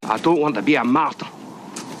I don't want to be a martyr.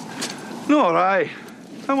 Nor I.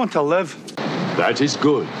 I want to live. That is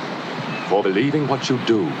good. For believing what you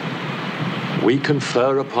do, we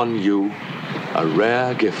confer upon you a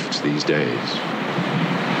rare gift these days.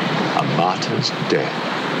 A martyr's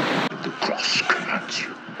death. The cross commands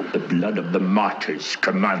you. The blood of the martyrs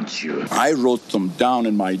commands you. I wrote them down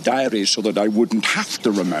in my diary so that I wouldn't have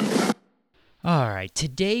to remember. All right,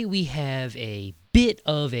 today we have a bit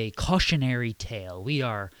of a cautionary tale. We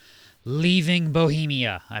are leaving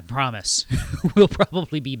Bohemia, I promise. We'll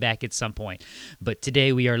probably be back at some point. But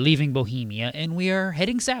today we are leaving Bohemia and we are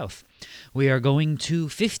heading south. We are going to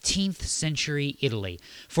 15th century Italy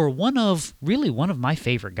for one of my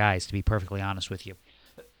favorite guys, to be perfectly honest with you.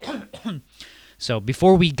 So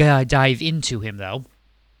before we dive into him, though,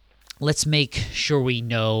 let's make sure we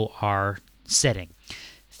know our setting.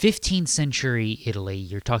 15th century Italy,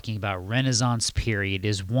 you're talking about Renaissance period,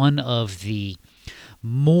 is one of the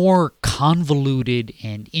more convoluted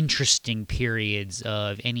and interesting periods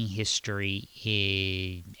of any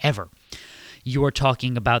history ever. You are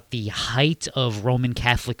talking about the height of Roman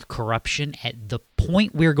Catholic corruption at the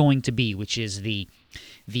point we're going to be, which is the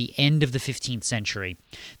end of the 15th century.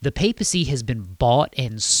 The papacy has been bought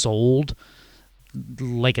and sold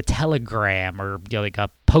like a telegram or like a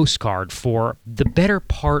postcard for the better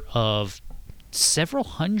part of several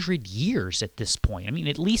hundred years at this point. I mean,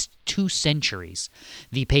 at least 2 centuries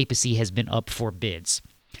the papacy has been up for bids.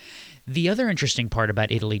 The other interesting part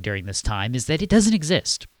about Italy during this time is that it doesn't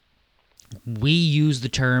exist. We use the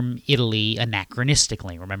term Italy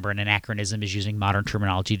anachronistically. Remember, an anachronism is using modern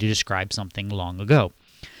terminology to describe something long ago.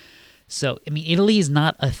 So, I mean, Italy is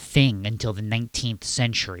not a thing until the 19th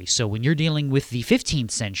century. So when you're dealing with the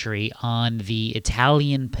 15th century on the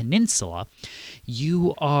Italian peninsula,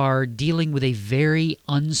 you are dealing with a very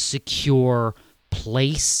unsecure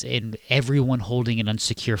place and everyone holding an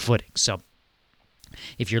unsecure footing. So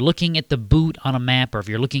if you're looking at the boot on a map or if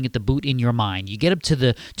you're looking at the boot in your mind, you get up to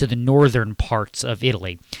the northern parts of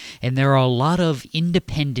Italy, and there are a lot of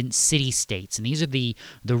independent city-states, and these are the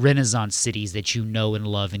Renaissance cities that you know and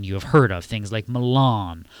love and you have heard of, things like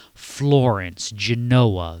Milan, Florence,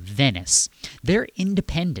 Genoa, Venice. They're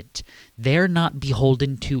independent. They're not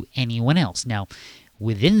beholden to anyone else. Now,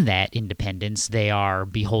 within that independence, they are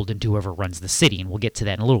beholden to whoever runs the city, and we'll get to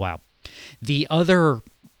that in a little while. The other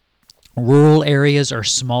rural areas are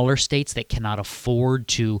smaller states that cannot afford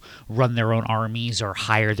to run their own armies or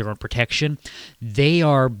hire their own protection. They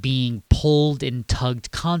are being pulled and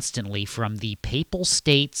tugged constantly from the papal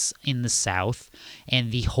states in the south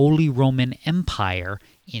and the Holy Roman Empire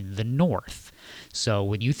in the north. So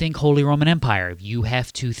when you think Holy Roman Empire, you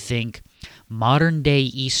have to think modern-day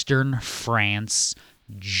Eastern France,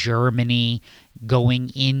 Germany, going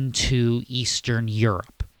into Eastern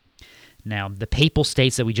Europe. Now, the papal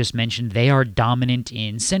states that we just mentioned, they are dominant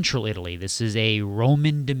in central Italy. This is a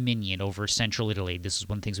Roman dominion over central Italy. This is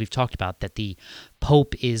one of the things we've talked about, that the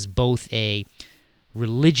Pope is both a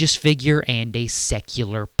religious figure and a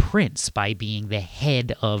secular prince by being the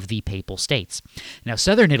head of the papal states. Now,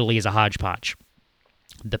 southern Italy is a hodgepodge.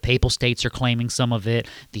 The papal states are claiming some of it.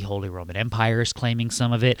 The Holy Roman Empire is claiming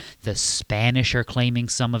some of it. The Spanish are claiming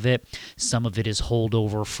some of it. Some of it is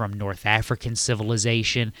holdover from North African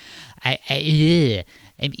civilization. It's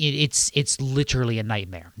literally a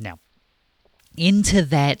nightmare. Now, into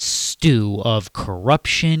that stew of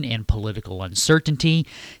corruption and political uncertainty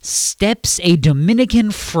steps a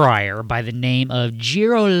Dominican friar by the name of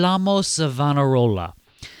Girolamo Savonarola.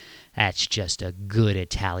 That's just a good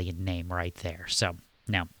Italian name right there. So,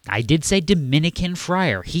 now, I did say Dominican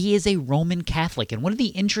friar. He is a Roman Catholic, and one of the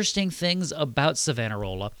interesting things about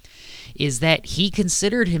Savonarola is that he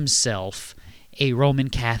considered himself a Roman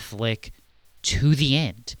Catholic to the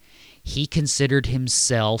end. He considered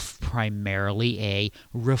himself primarily a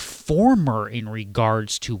reformer in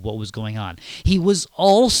regards to what was going on. He was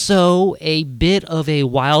also a bit of a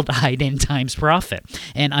wild-eyed end times prophet,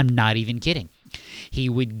 and I'm not even kidding. He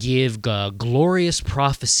would give glorious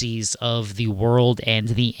prophecies of the world and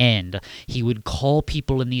the end. He would call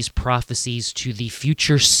people in these prophecies to the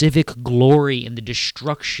future civic glory and the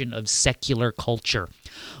destruction of secular culture,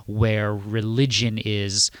 where religion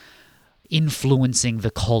is influencing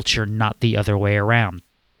the culture, not the other way around.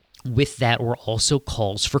 With that were also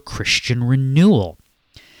calls for Christian renewal.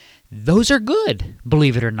 Those are good,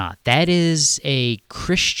 believe it or not. That is a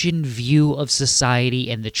Christian view of society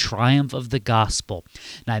and the triumph of the gospel.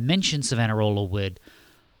 Now, I mentioned Savonarola would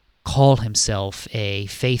call himself a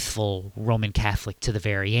faithful Roman Catholic to the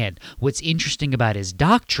very end. What's interesting about his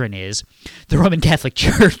doctrine is the Roman Catholic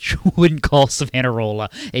Church wouldn't call Savonarola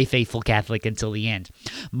a faithful Catholic until the end.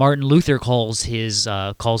 Martin Luther calls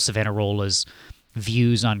Savonarola's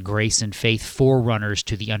views on grace and faith forerunners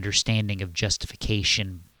to the understanding of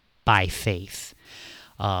justification by faith.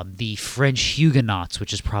 The French Huguenots,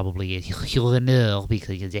 which is probably a Huguenot,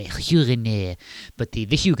 but the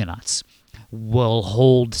Huguenots will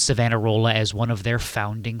hold Savonarola as one of their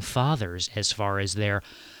founding fathers as far as their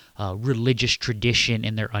religious tradition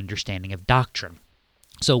and their understanding of doctrine.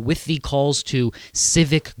 So with the calls to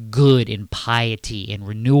civic good and piety and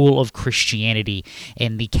renewal of Christianity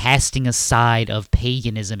and the casting aside of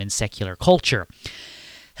paganism and secular culture,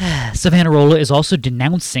 Savonarola is also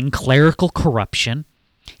denouncing clerical corruption,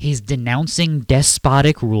 he's denouncing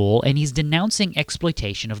despotic rule, and he's denouncing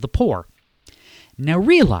exploitation of the poor. Now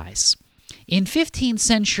realize, in 15th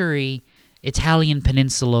century Italian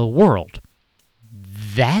peninsula world,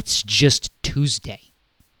 that's just Tuesday.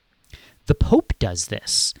 The Pope does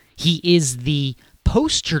this. He is the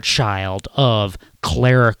poster child of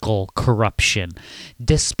clerical corruption.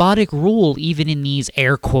 Despotic rule, even in these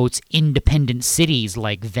air quotes independent cities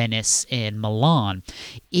like Venice and Milan,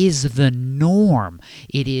 is the norm.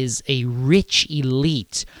 It is a rich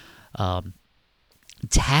elite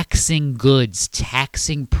taxing goods,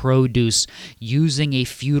 taxing produce, using a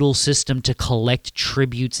feudal system to collect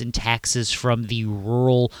tributes and taxes from the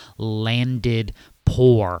rural landed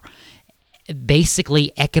poor.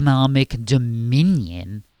 Basically, economic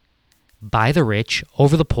dominion by the rich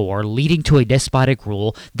over the poor, leading to a despotic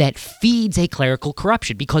rule that feeds a clerical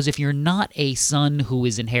corruption. Because if you're not a son who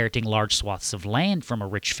is inheriting large swaths of land from a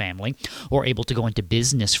rich family or able to go into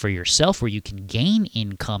business for yourself where you can gain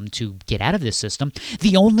income to get out of this system,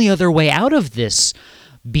 the only other way out of this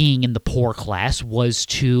being in the poor class was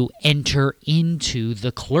to enter into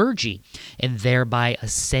the clergy and thereby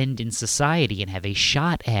ascend in society and have a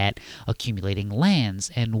shot at accumulating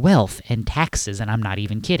lands and wealth and taxes, and I'm not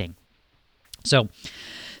even kidding. So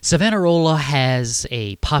Savonarola has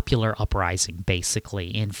a popular uprising,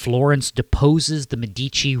 basically, and Florence deposes the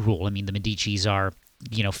Medici rule. I mean, the Medicis are,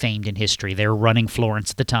 famed in history. They're running Florence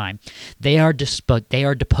at the time. They are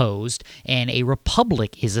deposed, and a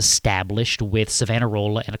republic is established with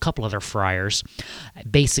Savonarola and a couple other friars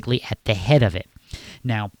basically at the head of it.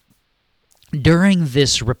 Now, during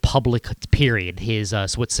this republic period,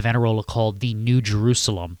 what Savonarola called the New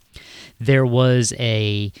Jerusalem, there was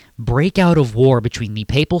a breakout of war between the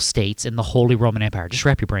Papal States and the Holy Roman Empire. Just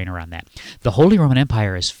wrap your brain around that. The Holy Roman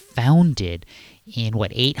Empire is founded in,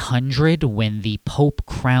 800, when the Pope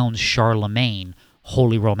crowns Charlemagne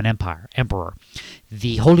Holy Roman Emperor.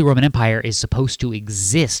 The Holy Roman Empire is supposed to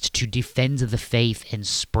exist to defend the faith and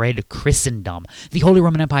spread Christendom. The Holy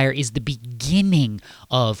Roman Empire is the beginning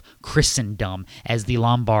of Christendom as the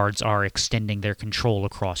Lombards are extending their control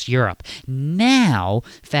across Europe. Now,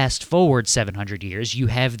 fast forward 700 years, you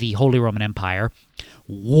have the Holy Roman Empire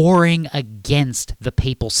warring against the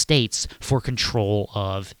Papal States for control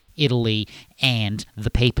of Italy and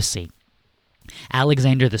the papacy.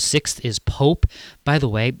 Alexander VI is Pope. By the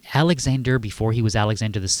way, Alexander, before he was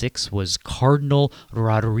Alexander VI, was Cardinal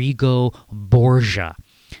Rodrigo Borgia.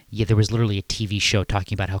 Yeah, there was literally a TV show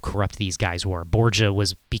talking about how corrupt these guys were. Borgia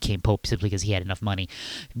became Pope simply because he had enough money.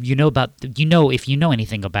 If you know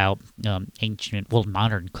anything about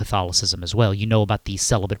modern Catholicism as well, you know about the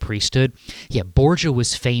celibate priesthood. Yeah, Borgia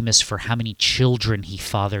was famous for how many children he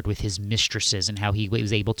fathered with his mistresses and how he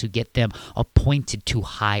was able to get them appointed to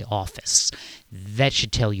high office. That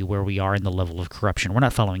should tell you where we are in the level of corruption. We're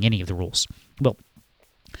not following any of the rules. Well,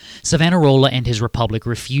 Savonarola and his republic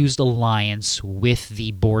refused alliance with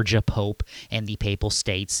the Borgia Pope and the Papal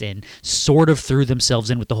States and sort of threw themselves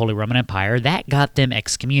in with the Holy Roman Empire. That got them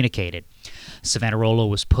excommunicated. Savonarola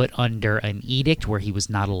was put under an edict where he was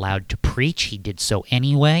not allowed to preach. He did so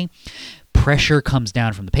anyway. Pressure comes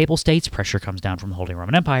down from the Papal States. Pressure comes down from the Holy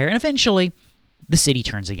Roman Empire. And eventually, the city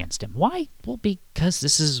turns against him. Why? Well, because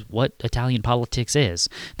this is what Italian politics is.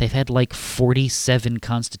 They've had 47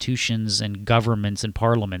 constitutions and governments and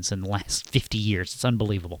parliaments in the last 50 years. It's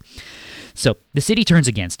unbelievable. So the city turns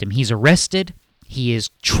against him. He's arrested. He is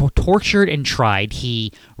tortured and tried.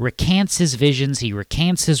 He recants his visions. He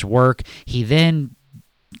recants his work. He then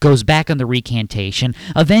goes back on the recantation.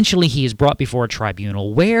 Eventually, he is brought before a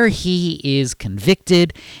tribunal where he is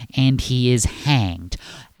convicted and he is hanged.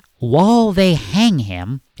 While they hang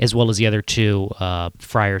him, as well as the other two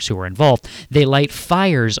friars who were involved, they light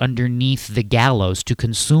fires underneath the gallows to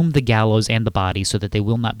consume the gallows and the body so that they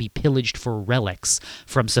will not be pillaged for relics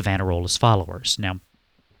from Savonarola's followers. Now,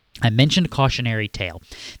 I mentioned a cautionary tale.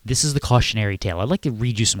 This is the cautionary tale. I'd like to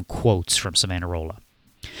read you some quotes from Savonarola.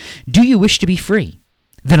 Do you wish to be free?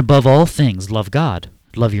 Then above all things love God,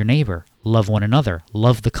 love your neighbor, love one another,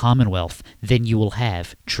 love the commonwealth. Then you will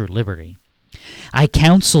have true liberty. I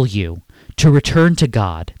counsel you to return to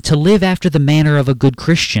God, to live after the manner of a good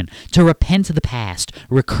Christian, to repent of the past,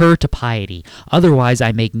 recur to piety. Otherwise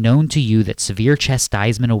I make known to you that severe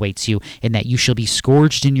chastisement awaits you, and that you shall be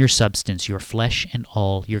scourged in your substance, your flesh, and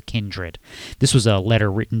all your kindred. This was a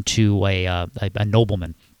letter written to a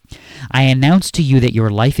nobleman. I announce to you that your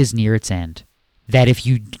life is near its end, that if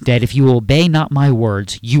you obey not my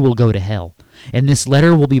words, you will go to hell. And this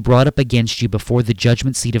letter will be brought up against you before the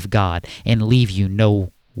judgment seat of God, and leave you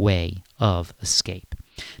no way of escape.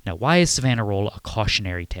 Now, why is Savonarola a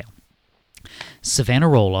cautionary tale?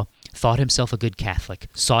 Savonarola thought himself a good Catholic,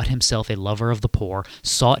 thought himself a lover of the poor,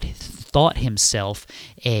 thought himself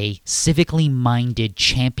a civically minded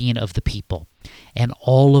champion of the people, and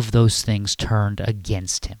all of those things turned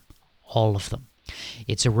against him. All of them.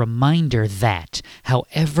 It's a reminder that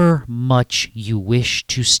however much you wish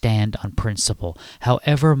to stand on principle,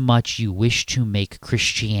 however much you wish to make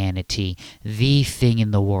Christianity the thing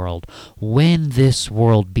in the world, when this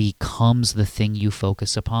world becomes the thing you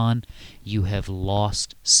focus upon, you have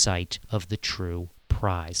lost sight of the true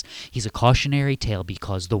prize. He's a cautionary tale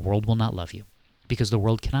because the world will not love you. Because the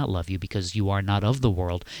world cannot love you, because you are not of the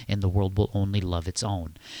world, and the world will only love its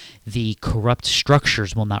own. The corrupt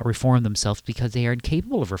structures will not reform themselves because they are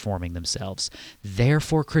incapable of reforming themselves.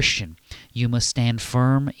 Therefore, Christian, you must stand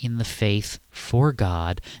firm in the faith for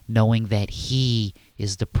God, knowing that He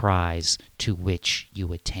is the prize to which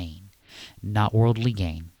you attain. Not worldly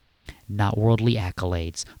gain, not worldly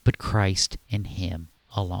accolades, but Christ and Him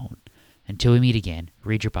alone. Until we meet again,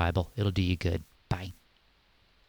 read your Bible. It'll do you good.